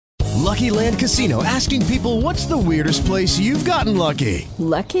Lucky Land Casino, asking people, what's the weirdest place you've gotten lucky?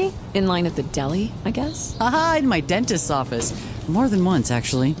 Lucky? In line at the deli, I guess? Aha, in my dentist's office. More than once,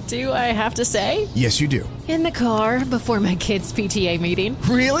 actually. Do I have to say? Yes, you do. In the car before my kids' PTA meeting.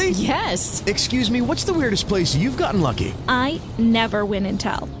 Really? Yes. Excuse me, what's the weirdest place you've gotten lucky? I never win and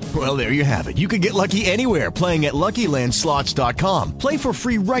tell. Well, there you have it. You can get lucky anywhere, playing at LuckyLandSlots.com. Play for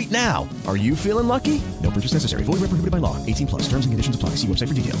free right now. Are you feeling lucky? No purchase necessary. Void where prohibited by law. 18+. Terms and conditions apply. See website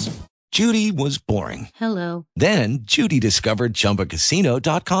for details. Judy was boring. Hello. Then Judy discovered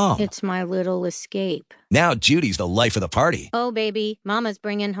ChumbaCasino.com. It's my little escape. Now Judy's the life of the party. Oh, baby, mama's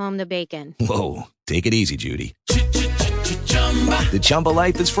bringing home the bacon. Whoa, take it easy, Judy. The Chumba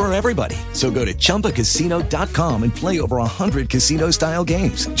life is for everybody. So go to ChumbaCasino.com and play over 100 casino-style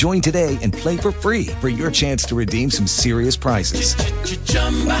games. Join today and play for free for your chance to redeem some serious prizes.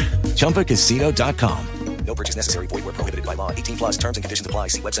 ChumbaCasino.com. No purchase necessary. Void where prohibited by law. 18+. Terms and conditions apply.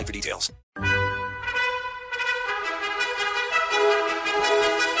 See website for details.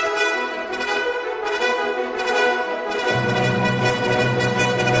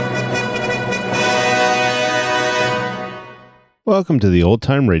 Welcome to the Old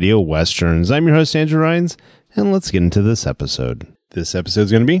Time Radio Westerns. I'm your host, Andrew Rhines, and let's get into this episode. This episode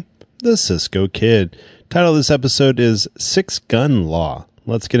is going to be The Cisco Kid. Title of this episode is Six Gun Law.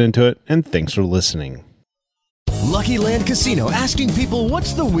 Let's get into it, and thanks for listening. Lucky Land Casino, asking people,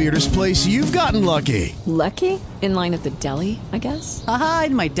 what's the weirdest place you've gotten lucky? Lucky? In line at the deli, I guess? Aha,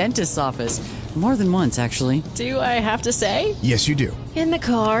 in my dentist's office. More than once, actually. Do I have to say? Yes, you do. In the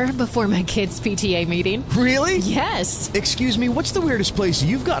car before my kids' PTA meeting. Really? Yes. Excuse me, what's the weirdest place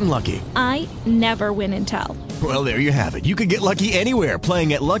you've gotten lucky? I never win and tell. Well, there you have it. You can get lucky anywhere,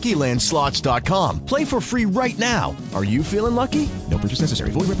 playing at LuckyLandSlots.com. Play for free right now. Are you feeling lucky? No purchase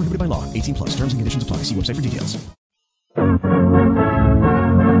necessary. Void where prohibited by law. 18+. Terms and conditions apply. See website for details.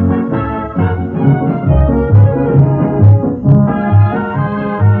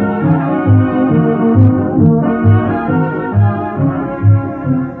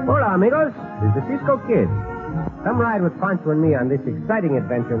 Hola, amigos. This is the Cisco Kid. Come ride with Pancho and me on this exciting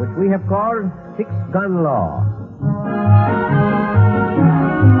adventure, which we have called Six Gun Law.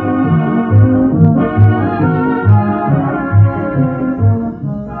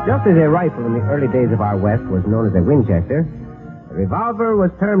 Just as a rifle in the early days of our West was known as a Winchester, a revolver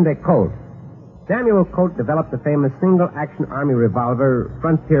was termed a Colt. Samuel Colt developed the famous single-action Army revolver,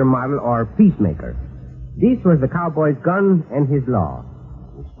 Frontier model, or Peacemaker. This was the cowboy's gun and his law.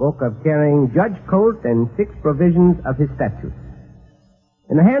 He spoke of carrying Judge Colt and 6 provisions of his statutes.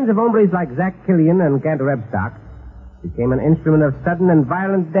 In the hands of hombres like Zach Killian and Gander Ebstock, it became an instrument of sudden and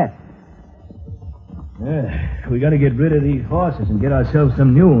violent death. We got to get rid of these horses and get ourselves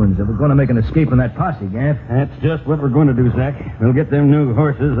some new ones if we're going to make an escape from that posse, Gaff. That's just what we're going to do, Zach. We'll get them new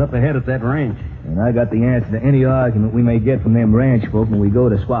horses up ahead at that ranch. And I got the answer to any argument we may get from them ranch folk when we go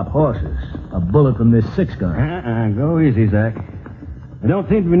to swap horses. A bullet from this 6-gun. Go easy, Zach. There don't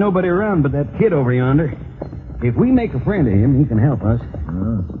seem to be nobody around but that kid over yonder. If we make a friend of him, he can help us.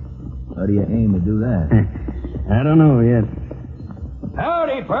 Oh. How do you aim to do that? I don't know yet.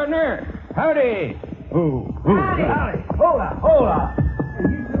 Howdy, partner. Howdy. Howdy. Hold up.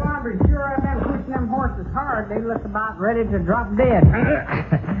 You two hombres sure have been pushing them horses hard. They look about ready to drop dead.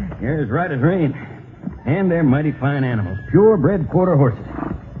 You're as right as rain. And they're mighty fine animals. Purebred quarter horses.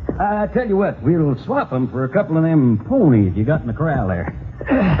 I tell you what, we'll swap them for a couple of them ponies you got in the corral there.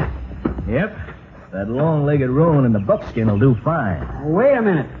 Yep. That long-legged roan and the buckskin will do fine. Wait a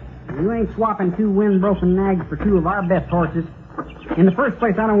minute. You ain't swapping 2 wind-broken nags for 2 of our best horses. In the first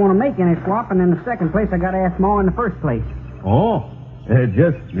place, I don't want to make any swap, and in the second place, I got to ask Ma in the first place. Oh,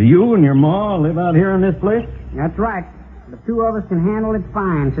 just you and your ma live out here in this place? That's right. The 2 of us can handle it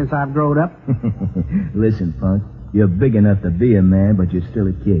fine since I've growed up. Listen, Punk, you're big enough to be a man, but you're still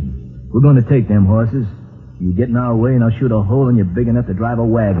a kid. We're going to take them horses. You get in our way, and I'll shoot a hole in you big enough to drive a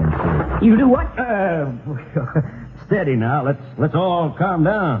wagon through. You do what? Steady now. Let's all calm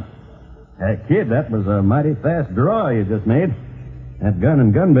down. Kid, that was a mighty fast draw you just made. That gun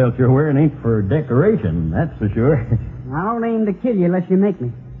and gun belt you're wearing ain't for decoration, that's for sure. I don't aim to kill you unless you make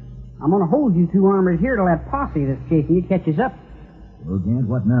me. I'm going to hold you 2 armors here till that posse that's chasing you catches up. Well, Gant,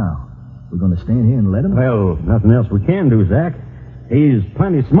 what now? We're going to stand here and let him? Well, nothing else we can do, Zach. He's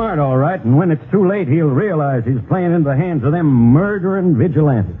plenty smart, all right, and when it's too late, he'll realize he's playing into the hands of them murdering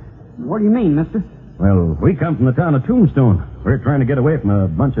vigilantes. What do you mean, mister? Well, we come from the town of Tombstone. We're trying to get away from a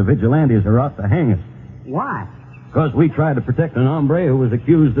bunch of vigilantes who are out to hang us. Why? Because we tried to protect an hombre who was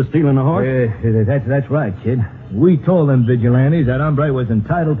accused of stealing a horse. That's right, kid. We told them vigilantes that hombre was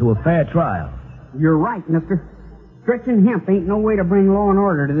entitled to a fair trial. You're right, mister. Stretching hemp ain't no way to bring law and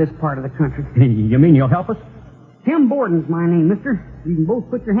order to this part of the country. You mean you'll help us? Tim Borden's my name, mister. You can both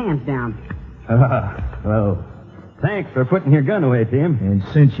put your hands down. Well, thanks for putting your gun away, Tim. And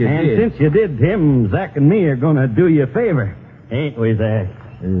since you did, Tim, Zach and me are going to do you a favor. Ain't we, Zach?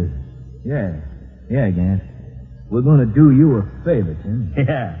 Yeah, Gant. We're going to do you a favor, Tim.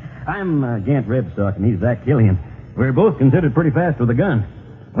 Yeah. I'm Gant Rebstock, and he's Zach Killian. We're both considered pretty fast with a gun.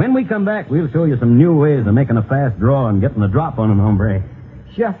 When we come back, we'll show you some new ways of making a fast draw and getting a drop on an hombre.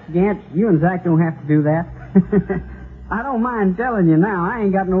 Shucks, Gant, you and Zach don't have to do that. I don't mind telling you now, I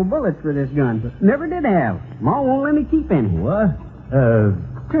ain't got no bullets for this gun. Never did have. Ma won't let me keep any. What?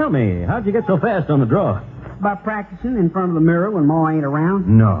 Tell me, how'd you get so fast on the draw? By practicing in front of the mirror when Ma ain't around.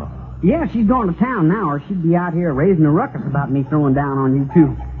 No. Yeah, she's gone to town now, or she'd be out here raising a ruckus about me throwing down on you,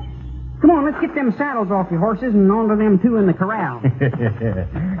 too. Come on, let's get them saddles off your horses and onto them two in the corral.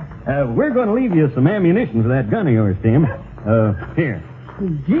 We're going to leave you some ammunition for that gun of yours, Tim. Here.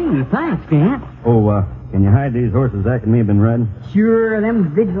 Gee, thanks, Gant. Oh, can you hide these horses Zach and me have been riding? Sure,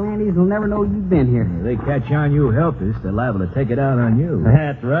 them vigilantes will never know you've been here. If they catch on you help us, they're liable to take it out on you.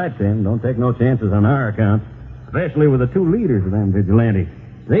 That's right, Tim. Don't take no chances on our account. Especially with the two leaders of them vigilantes.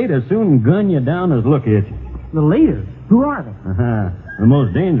 They'd as soon gun you down as look at you. The leaders? Who are they? The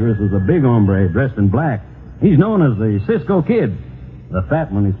most dangerous is a big hombre dressed in black. He's known as the Cisco Kid. The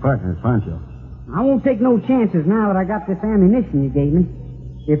fat one, his partner is Pancho. I won't take no chances now that I got this ammunition you gave me.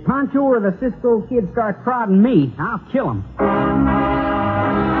 If Pancho or the Cisco Kid start prodding me, I'll kill him.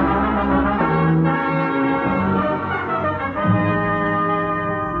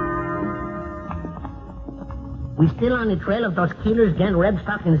 We still on the trail of those killers, Gant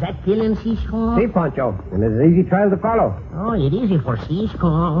Rebstock and Zach Killian, Cisco? See, Pancho, and it's an easy trail to follow. Oh, it's easy for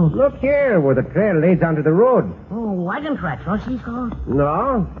Cisco. Look here, where the trail leads onto the road. Oh, wagon tracks, huh, Cisco?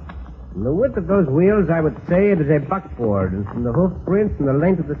 No. From the width of those wheels, I would say it is a buckboard, and from the hoof prints and the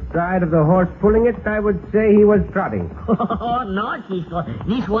length of the stride of the horse pulling it, I would say he was trotting. Oh, no, Cisco.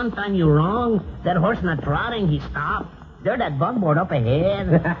 This one time you're wrong. That horse not trotting, he stopped. There's that buckboard up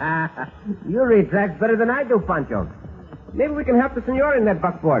ahead. You read tracks better than I do, Pancho. Maybe we can help the senora in that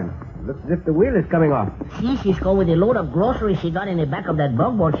buckboard. Looks as if the wheel is coming off. See, Cisco, with the load of groceries she got in the back of that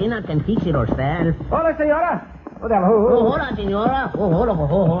buckboard, she not can fix it herself. Hola, senora. Oh, hold on, senora. Hold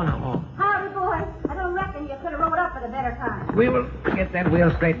on. Howdy, boys. I don't reckon you could have rode up at a better time. We will get that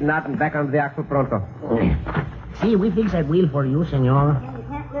wheel straightened out and back onto the axle pronto. See, we fix that wheel for you, senora. And you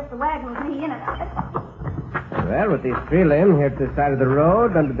can't lift the wagon with me in it. Well, with these three limbs here at the side of the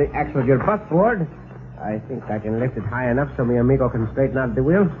road under the axle of your buckboard, I think I can lift it high enough so mi amigo can straighten out the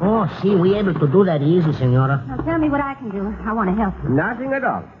wheel. Oh, see, we able to do that easy, senora. Now, tell me what I can do. I want to help you. Nothing at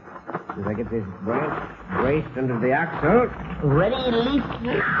all. As I get this branch braced under the axle. Ready, lift.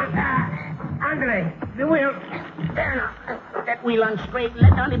 Andre, the wheel. That wheel on straight.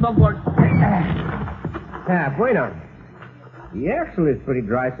 Let down the buckboard. Bueno. The axle is pretty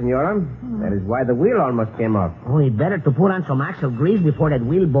dry, senora. That is why the wheel almost came off. Oh, it's better to put on some axle grease before that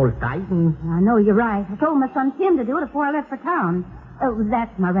wheel bolt tightens. I know you're right. I told my son Tim to do it before I left for town. Oh,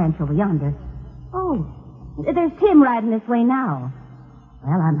 that's my ranch over yonder. Oh, there's Tim riding this way now.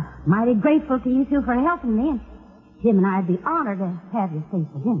 Well, I'm mighty grateful to you two for helping me, and Tim and I'd be honored to have you stay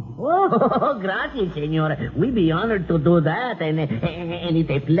for dinner. Oh, gracias, senora. We'd be honored to do that, and it's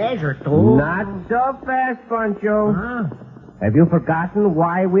a pleasure, too. Not so fast, Pancho. Huh? Have you forgotten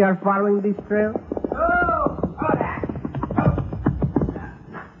why we are following this trail?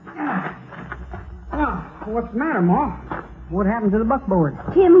 What's the matter, Ma? What happened to the buckboard?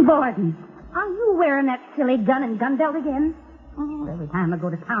 Tim Borden, are you wearing that silly gun and gun belt again? Oh, every time I go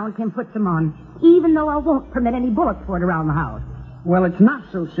to town, Tim puts them on, even though I won't permit any bullets for it around the house. Well, it's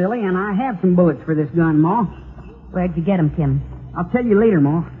not so silly, and I have some bullets for this gun, Ma. Where'd you get them, Tim? I'll tell you later,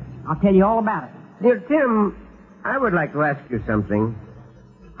 Ma. I'll tell you all about it. Dear Tim, I would like to ask you something.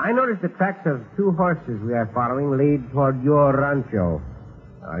 I noticed the tracks of two horses we are following lead toward your rancho.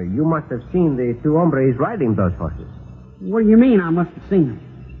 You must have seen the two hombres riding those horses. What do you mean I must have seen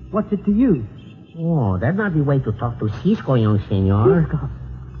them? What's it to you? Oh, that's not the way to talk to Cisco, young senor. Cisco?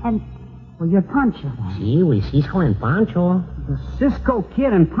 And, well, you're Pancho, then. See, we Cisco and Pancho. The Cisco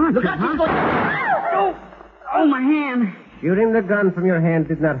Kid and Pancho, Look out, huh? Cisco! Oh, my hand. Shooting the gun from your hand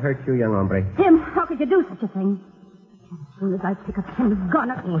did not hurt you, young hombre. Tim, how could you do such a thing? As soon as I pick up Tim's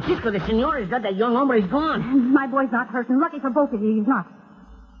gun... Oh, Cisco, the senor's got that young hombre's gone. My boy's not hurt, and lucky for both of you, he's not.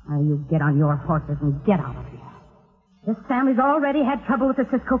 Now, you get on your horses and get out of here. This family's already had trouble with the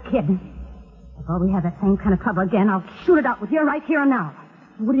Cisco Kid. If all we have that same kind of trouble again, I'll shoot it out with you right here and now.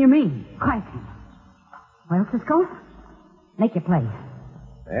 What do you mean? Quiet. Well, Cisco, make your play.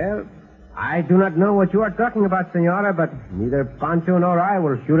 Well, I do not know what you are talking about, Senora, but neither Pancho nor I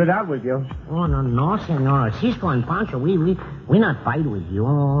will shoot it out with you. Oh, no, senor. Cisco and Pancho, we not fight with you.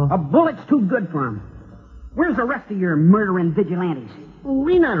 A bullet's too good for him. Where's the rest of your murdering vigilantes?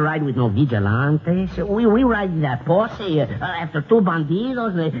 We not ride with no vigilantes. We ride with that posse after two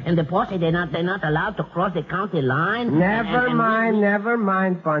bandidos, and the posse they're not allowed to cross the county line. Never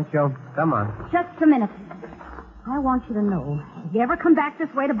mind, Pancho. Come on. Just a minute. I want you to know, if you ever come back this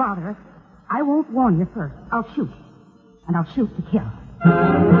way to bother us, I won't warn you first. I'll shoot. And I'll shoot to kill.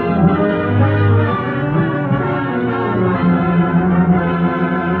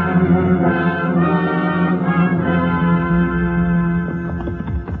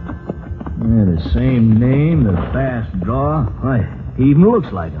 Yeah, the same name, the fast draw. Why, he even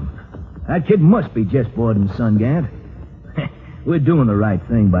looks like him. That kid must be Jess Borden's son, Gant. We're doing the right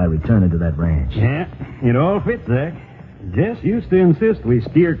thing by returning to that ranch. Yeah, it all fits, Zach. Jess used to insist we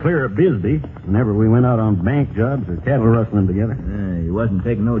steer clear of Bisbee whenever we went out on bank jobs or cattle rustling together. Yeah, he wasn't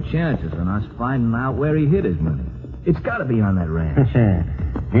taking no chances on us finding out where he hid his money. It's got to be on that ranch.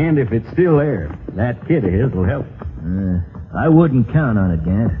 And if it's still there, that kid of his will help. I wouldn't count on it,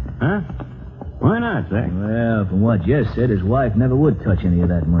 Gant. Huh? Why not, Zach? Well, from what Jess said, his wife never would touch any of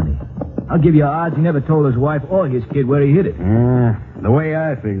that money. I'll give you odds he never told his wife or his kid where he hid it. The way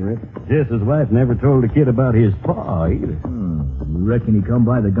I figure it, Jess's wife never told the kid about his paw either. You reckon he come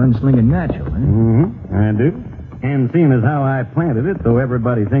by the gunslinging natural, eh? Mm-hmm, I do. And seeing as how I planted it, so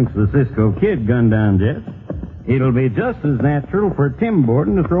everybody thinks the Cisco Kid gunned down Jess, it'll be just as natural for Tim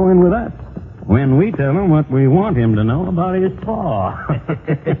Borden to throw in with us when we tell him what we want him to know about his paw.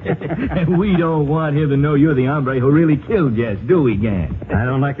 And we don't want him to know you're the hombre who really killed Jess, do we, Gant? I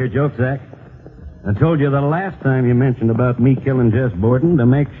don't like your joke, Zach. I told you the last time you mentioned about me killing Jess Borden to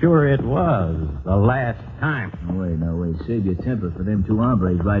make sure it was the last time. Now wait. Save your temper for them two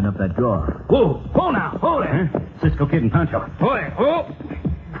hombres riding up that draw. Whoa! Hold now! Hold it! Huh? Cisco Kid and Pancho. Hold it! Oh!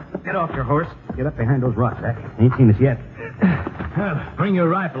 Get off your horse. Get up behind those rocks, Zach. Ain't seen us yet. Well, bring your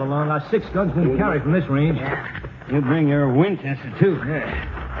rifle along. Our 6 guns we can carry from this range. You bring your Winchester, too.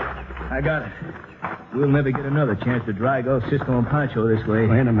 Yeah. I got it. We'll never get another chance to drag old Cisco and Pancho this way.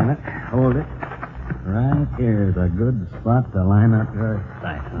 Wait a minute. Hold it. Right here's a good spot to line up your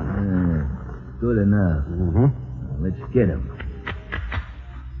sights on. Good enough. Mm-hmm. Now, let's get him.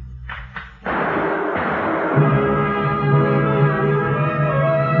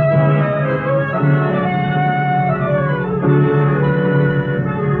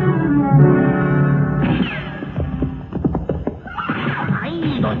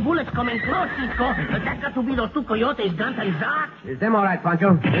 Coming close, Cisco. That's got to be those two coyotes, Gant and Zach. It's them all right,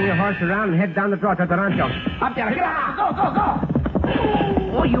 Pancho. Bring your horse around and head down the draw to the rancho. Up there. Get out.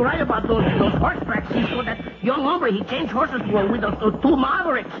 Go. Oh, you're right about those horse tracks, Cisco. That young hombre, he changed horses with those two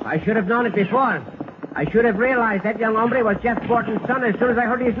Mavericks. I should have known it before. I should have realized that young hombre was Jeff Borton's son as soon as I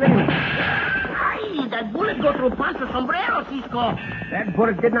heard his name. Ay, that bullet go through Pancho's sombrero, Cisco. That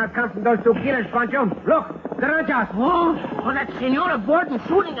bullet did not come from those two killers, Pancho. Look, the ranchos. Oh, that Senora Borden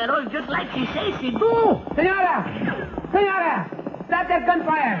shooting at us just like she says she do. Senora! Stop that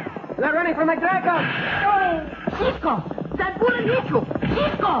gunfire! They're running from the Draco. Oh, Cisco, that bullet hit you.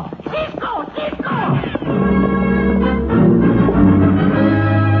 Cisco!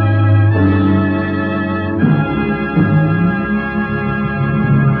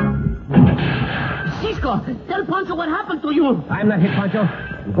 Tell Pancho what happened to you. I'm not hit, Pancho.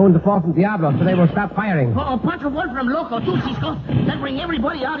 I'm going to fall from Diablo, so they will stop firing. Oh, Pancho went from Loco, too, Cisco. That bring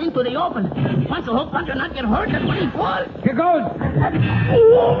everybody out into the open. Pancho hope Pancho not get hurt. That's when he falls. Here goes.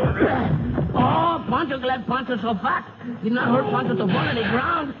 Oh, Pancho glad Pancho so fat. Did not hurt Pancho to fall on the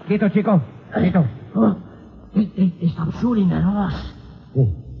ground. Quito, Chico. Quito. Oh, they stopped shooting at us.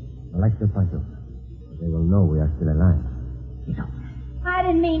 Sí. I like the Pancho. They will know we are still alive. Quito. I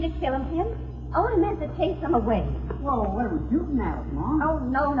didn't mean to kill him, Tim. I only meant to chase them away. Whoa, they were shooting at us, Mom. Oh,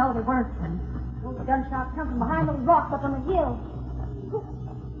 no, they weren't. Those gunshots come from behind those rocks up on the hill.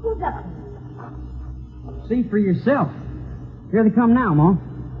 Who's up there? See for yourself. Here they come now, Mom.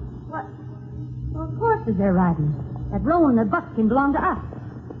 What? Those horses they're riding. That roan and that buckskin belong to us.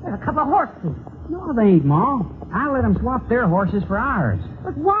 They're a couple of horse thieves. No, they ain't, Mom. I let them swap their horses for ours.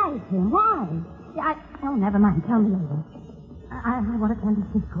 But why, Tim? Why? Oh, never mind. Tell me later. I want to tell you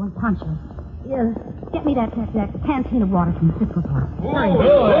Cisco and Pancho. Get me that canteen of water from Cisco's horse.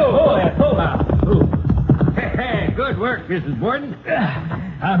 Hold on. Hey, good work, Mrs. Borden.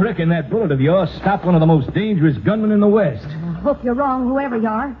 I reckon that bullet of yours stopped one of the most dangerous gunmen in the West. I hope you're wrong, whoever you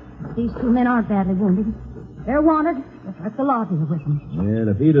are. These two men aren't badly wounded. They're wanted. Just let the law deal with them. Well,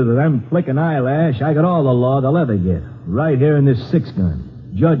 if either of them flick an eyelash, I got all the law they'll ever get. Right here in this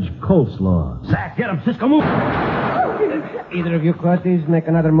 6-gun. Judge Colt's law. Zach, get him, Cisco, move! Either of you Cortes make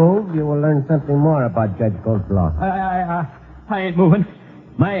another move, you will learn something more about Judge Colt's law. I ain't moving.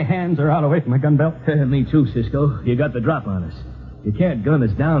 My hands are out away from my gun belt. Me too, Cisco. You got the drop on us. You can't gun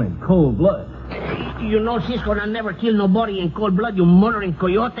us down in cold blood. You know Cisco I never kill nobody in cold blood, you murdering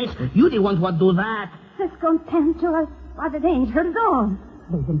coyotes. You the ones what do that. Cisco and Pancho, why, they ain't hurt at all.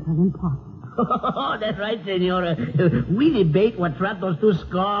 They've been telling Pa. Oh, that's right, senora. We debate what trapped those two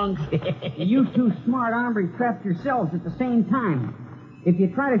skunks. You two smart hombres trapped yourselves at the same time. If you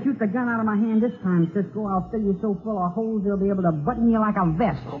try to shoot the gun out of my hand this time, Cisco, I'll fill you so full of holes they'll be able to button you like a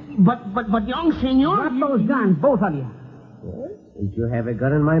vest. But young senor... Drop those guns, both of you. Well, since you have a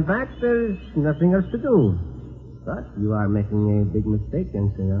gun in my back, there's nothing else to do. But you are making a big mistake,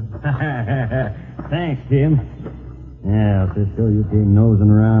 young senor. Thanks, Tim. Yeah, Cisco, you came nosing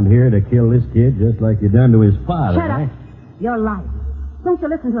around here to kill this kid just like you done to his father. Shut up. You're lying. Don't you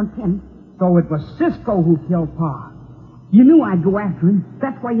listen to him, Tim. So it was Cisco who killed Pa. You knew I'd go after him.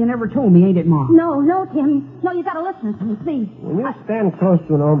 That's why you never told me, ain't it, Ma? No, Tim. No, you gotta listen to me, please. When you stand close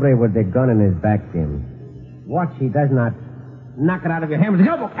to an hombre with a gun in his back, Tim, watch he does not knock it out of your hand with his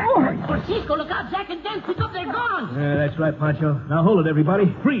elbow. Oh, Cisco, look out. Jack and Dan, pick up their guns. That's right, Pancho. Now hold it,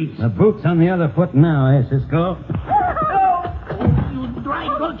 everybody. Freeze. The boot's on the other foot now, Cisco? You dry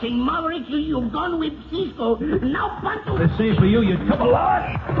gulching maverick. You've gone with Cisco. Now, Pancho... The same for you, you double lot.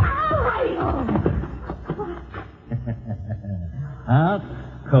 Out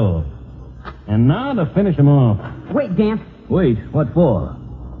cold. And now to finish him off. Wait, Gant. Wait, what for?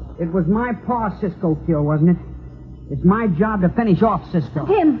 It was my Pa Cisco killed, wasn't it? It's my job to finish off Cisco.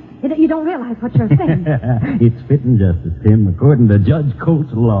 Tim, you don't realize what you're saying. It's fitting justice, Tim, according to Judge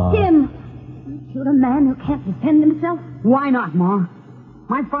Colt's law. Tim, you shoot a man who can't defend himself? Why not, Ma?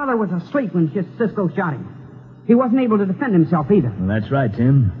 My father was asleep when Cisco shot him. He wasn't able to defend himself either. Well, that's right,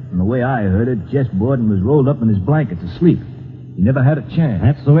 Tim. And the way I heard it, Jess Borden was rolled up in his blankets asleep. He never had a chance.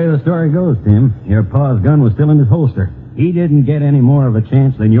 That's the way the story goes, Tim. Your pa's gun was still in his holster. He didn't get any more of a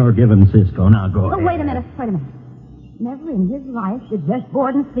chance than you're giving Cisco. Now go ahead. Oh, wait a minute. Never in his life did Jess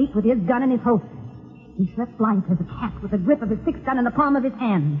Borden sleep with his gun in his holster. He slept light as a cat with the grip of his six-gun in the palm of his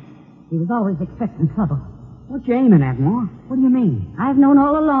hand. He was always expecting trouble. What you aiming at, Ma? What do you mean? I've known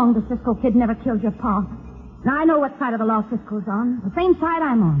all along the Cisco Kid never killed your pa. Now I know what side of the law Cisco's on. The same side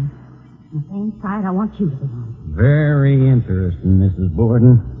I'm on. The same side I want you to be on. Very interesting, Mrs.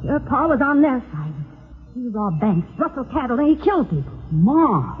 Borden. Your pa was on their side. He robbed banks, rustled cattle, and he killed people.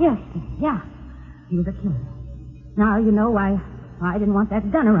 Ma! Yes, yeah. He was a killer. Now you know why I didn't want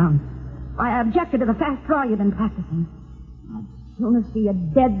that gun around. Why I objected to the fast draw you've been practicing. I'd sooner see you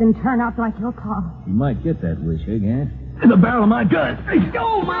dead than turn out like your pa. You might get that wish, Gant? In the barrel of my gun.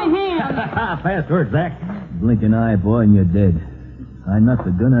 Oh, my hand! Fast work, Zach. Blink an eye, boy, and you're dead. I knocked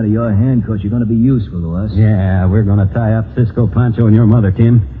the gun out of your hand because you're going to be useful to us. Yeah, we're going to tie up Cisco, Pancho, and your mother,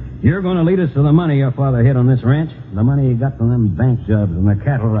 Tim. You're going to lead us to the money your father hid on this ranch. The money he got from them bank jobs and the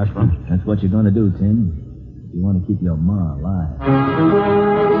cattle rustling. That's what you're going to do, Tim. If you want to keep your ma alive.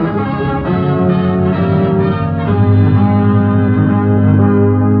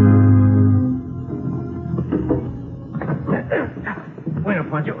 Bueno,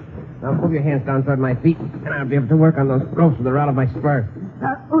 Pancho. Now move your hands down toward my feet, and I'll be able to work on those ropes with the rod of my spur.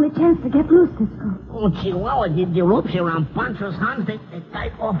 Our only chance to get loose, Cisco. Oh, Chihuahua, the ropes around Pancho's hands, they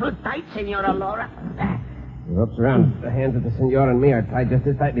tied awful tight, Senora Laura. The ropes around the hands of the senor and me are tied just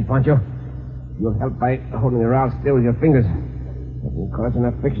as tightly, Pancho. You'll help by holding the rod still with your fingers. That will cause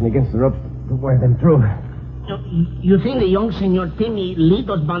enough friction against the ropes to wear them through. You think the young Senor Timmy lead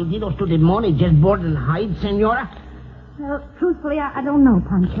those bandidos to the money just board and hide, Senora? Well, truthfully, I don't know,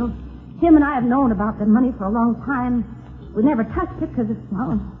 Pancho. Tim and I have known about the money for a long time. We never touched it because it's,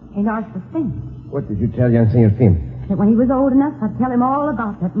 well, ain't ours to spend. What did you tell young Senor Tim? That when he was old enough, I'd tell him all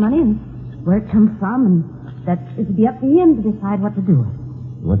about that money and where it comes from, and that it'd be up to him to decide what to do with it.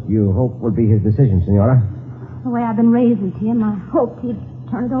 What do you hope will be his decision, Senora? The way I've been raising Tim, I hoped he'd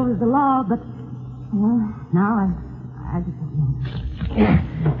turn it over to the law, but, well, now I just don't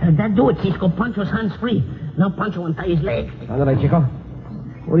know. That do it, Cisco. Pancho's hands free. Now Pancho untie his leg. Ándale, Chico.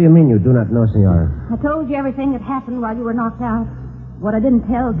 What do you mean you do not know, Senora? I told you everything that happened while you were knocked out. What I didn't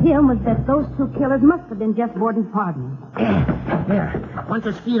tell Tim was that those two killers must have been Jess Borden's partners. There.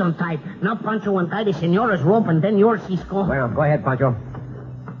 Pancho's feet untied. Now Pancho untie the Senora's rope and then yours, Cisco. Well, go ahead, Pancho.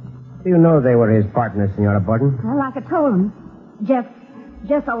 Do you know they were his partners, Senora Borden? Well, like I told him,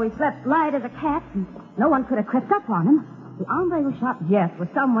 Jess always slept light as a cat, and no one could have crept up on him. The hombre who shot Jess was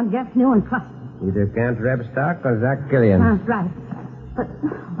someone Jess knew and trusted. Either Gant Rebstock or Zach Killian. That's right. But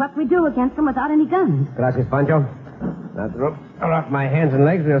what we do against them without any guns? Gracias, Pancho. Now, the rope off my hands and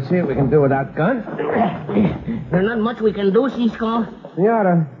legs. We'll see what we can do without guns. There's not much we can do, Cisco.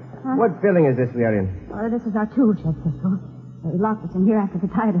 Senora, what building is this we are in? This is our tool shed, Cisco. They locked us in here after they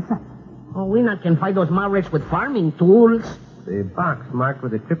tied us up. Oh, we not can fight those mavericks with farming tools. The box marked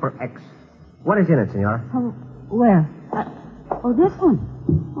with a triple X. What is in it, Senora? Oh, where? This one.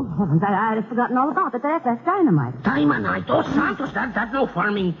 Oh, heavens, I'd have forgotten all about it. That's dynamite. Dynamite? Oh, Santos, that's no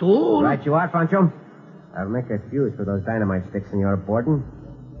farming tool. Right you are, Pancho. I'll make a fuse for those dynamite sticks, Senora Borden.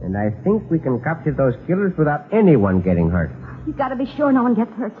 And I think we can capture those killers without anyone getting hurt. You've got to be sure no one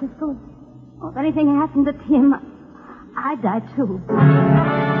gets hurt, Cisco. Oh, if anything happened to Tim, I'd die too.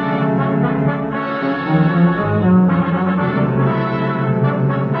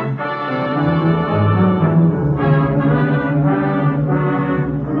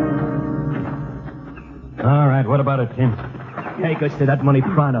 All right, what about it, Tim? Take us to that money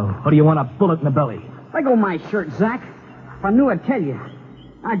pronto. Or do you want a bullet in the belly? Let go my shirt, Zach. If I knew, I'd tell you.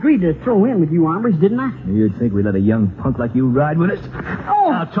 I agreed to throw in with you hombres, didn't I? You'd think we'd let a young punk like you ride with us?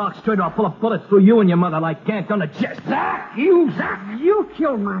 Oh! I'll talk straight or I'll pull a bullet through you and your mother like Gant on the chest. Zach! You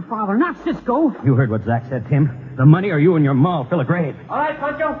killed my father, not Cisco. You heard what Zach said, Tim. The money or you and your ma will fill a grave. All right,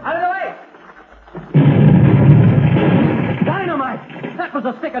 Pancho, out of the way! Dynamite! That was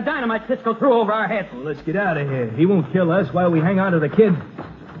a stick of dynamite Cisco threw over our heads. Well, let's get out of here. He won't kill us while we hang on to the kid.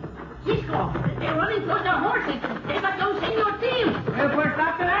 Cisco, they're running towards our horses. They got those senior team. We'll first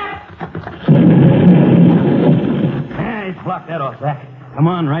after that. He's blocked that off, Zach. Come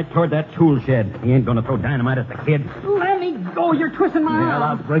on, right toward that tool shed. He ain't gonna throw dynamite at the kid. Let me go. You're twisting my Well,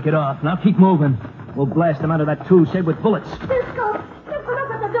 arm. I'll break it off. Now keep moving. We'll blast him out of that tool shed with bullets. Cisco, look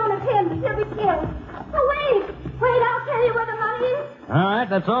at the gun of him. He'll be killed. Oh, wait, I'll tell you where the money is. All right,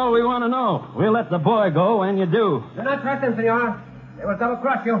 that's all we want to know. We'll let the boy go when you do. Do not trust them, Senora. They will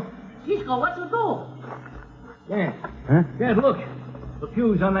double-cross you. Cisco, what you do? Yeah. Huh? Yeah, look. The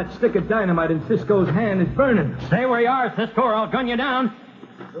fuse on that stick of dynamite in Cisco's hand is burning. Stay where you are, Cisco, or I'll gun you down.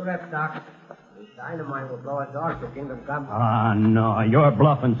 Do that, Doc. The dynamite will blow us off to Kingdom Come. Ah, no, you're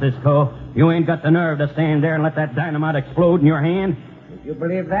bluffing, Cisco. You ain't got the nerve to stand there and let that dynamite explode in your hand. If you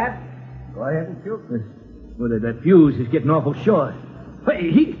believe that, go ahead and shoot. Well, that fuse is getting awful short.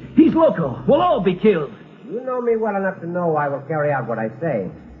 Hey, he's loco. We'll all be killed. You know me well enough to know I will carry out what I say.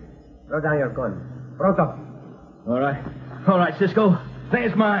 Throw down your gun. Pronto. All right, Cisco.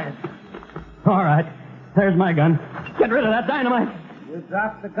 There's mine. All right, there's my gun. Get rid of that dynamite. You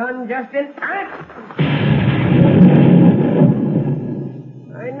dropped the gun just in time.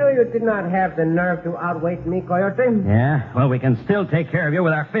 I knew you did not have the nerve to outweight me, Coyote. Yeah, well, we can still take care of you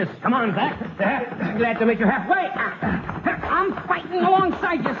with our fists. Come on, Zach. Glad to meet you halfway. I'm fighting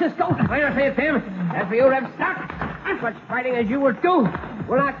alongside you, Cisco. Wait a minute, Tim. As for you, Rev Stock, such fighting as you will do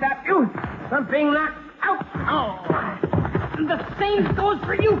will not stop you from being knocked out. Oh. The same goes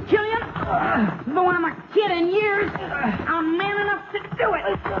for you, Killian. Though I'm a kid in years, I'm man enough to do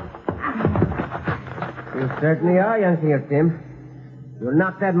it. You certainly are, young Senor Tim. You'll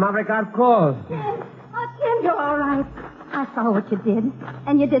knock that maverick out cold. Tim, you're all right. I saw what you did,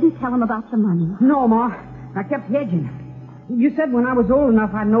 and you didn't tell him about the money. No, Ma. I kept hedging. You said when I was old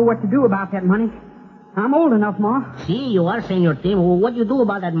enough, I'd know what to do about that money. I'm old enough, Ma. See, you are Senor Tim. What you do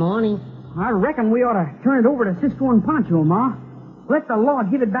about that money? I reckon we ought to turn it over to Cisco and Pancho, Ma. Let the law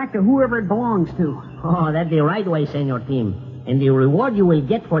give it back to whoever it belongs to. Oh, that's the right way, Senor Tim. And the reward you will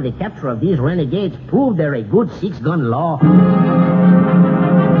get for the capture of these renegades prove they're a good six-gun law.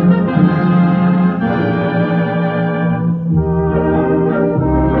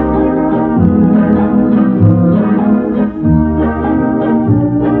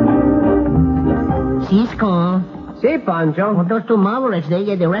 Cisco. See, Pancho. Well, those two mavericks, they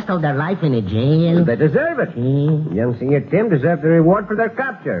get the rest of their life in a jail. They deserve it. Young Senor Tim deserves the reward for their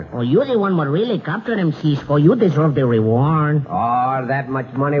capture. Oh, you're the one who really captured them, Cisco. You deserve the reward. Oh, that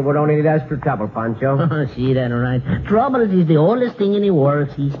much money would only lead us to trouble, Pancho. See that, all right. Trouble is the oldest thing in the world,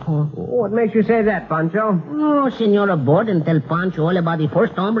 Cisco. What makes you say that, Pancho? Oh, Senora Borden tell Pancho all about the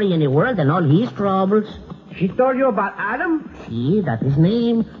first hombre in the world and all his troubles. She told you about Adam? See, that's his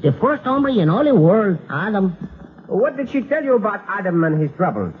name. The first hombre in all the world, Adam. What did she tell you about Adam and his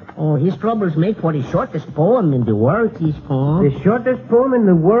troubles? Oh, his troubles make for the shortest poem in the world, Cisco. The shortest poem in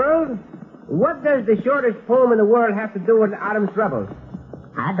the world? What does the shortest poem in the world have to do with Adam's troubles?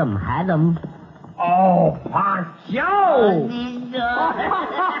 Adam had them. Oh, Pancho!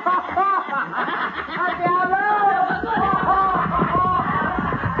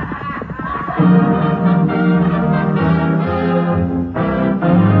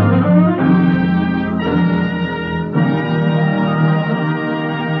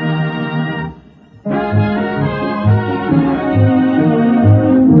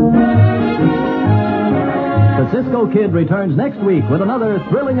 Kid returns next week with another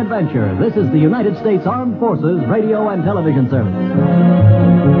thrilling adventure. This is the United States Armed Forces Radio and Television Service.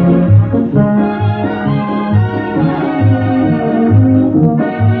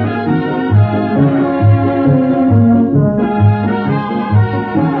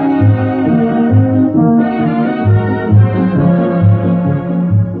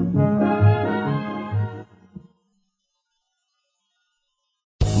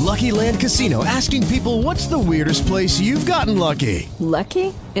 Lucky Land Casino, asking people, what's the weirdest place you've gotten lucky?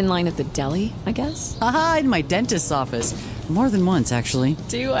 Lucky? In line at the deli, I guess? Aha, in my dentist's office. More than once, actually.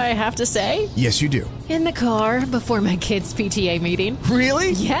 Do I have to say? Yes, you do. In the car before my kids' PTA meeting.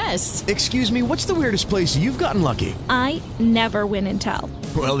 Really? Yes. Excuse me, what's the weirdest place you've gotten lucky? I never win and tell.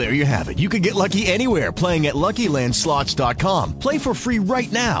 Well, there you have it. You can get lucky anywhere, playing at LuckyLandSlots.com. Play for free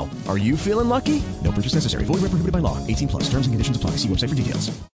right now. Are you feeling lucky? No purchase necessary. Void where prohibited by law. 18 plus. Terms and conditions apply. See website for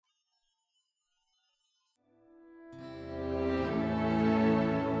details.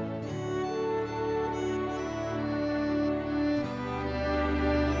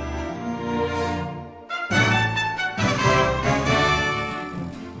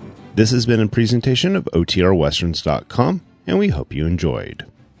 This has been a presentation of OTRWesterns.com, and we hope you enjoyed.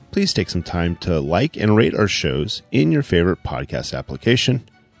 Please take some time to like and rate our shows in your favorite podcast application.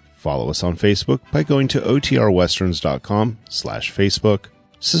 Follow us on Facebook by going to OTRWesterns.com/Facebook.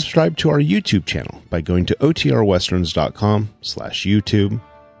 Subscribe to our YouTube channel by going to OTRWesterns.com/YouTube.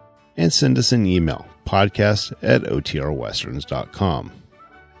 And send us an email, podcast@OTRWesterns.com.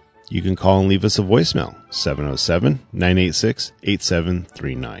 You can call and leave us a voicemail,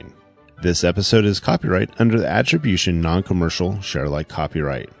 707-986-8739. This episode is copyright under the Attribution Non-Commercial Share-alike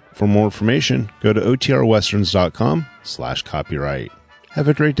copyright. For more information, go to OTRWesterns.com/copyright. Have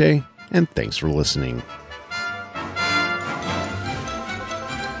a great day, and thanks for listening.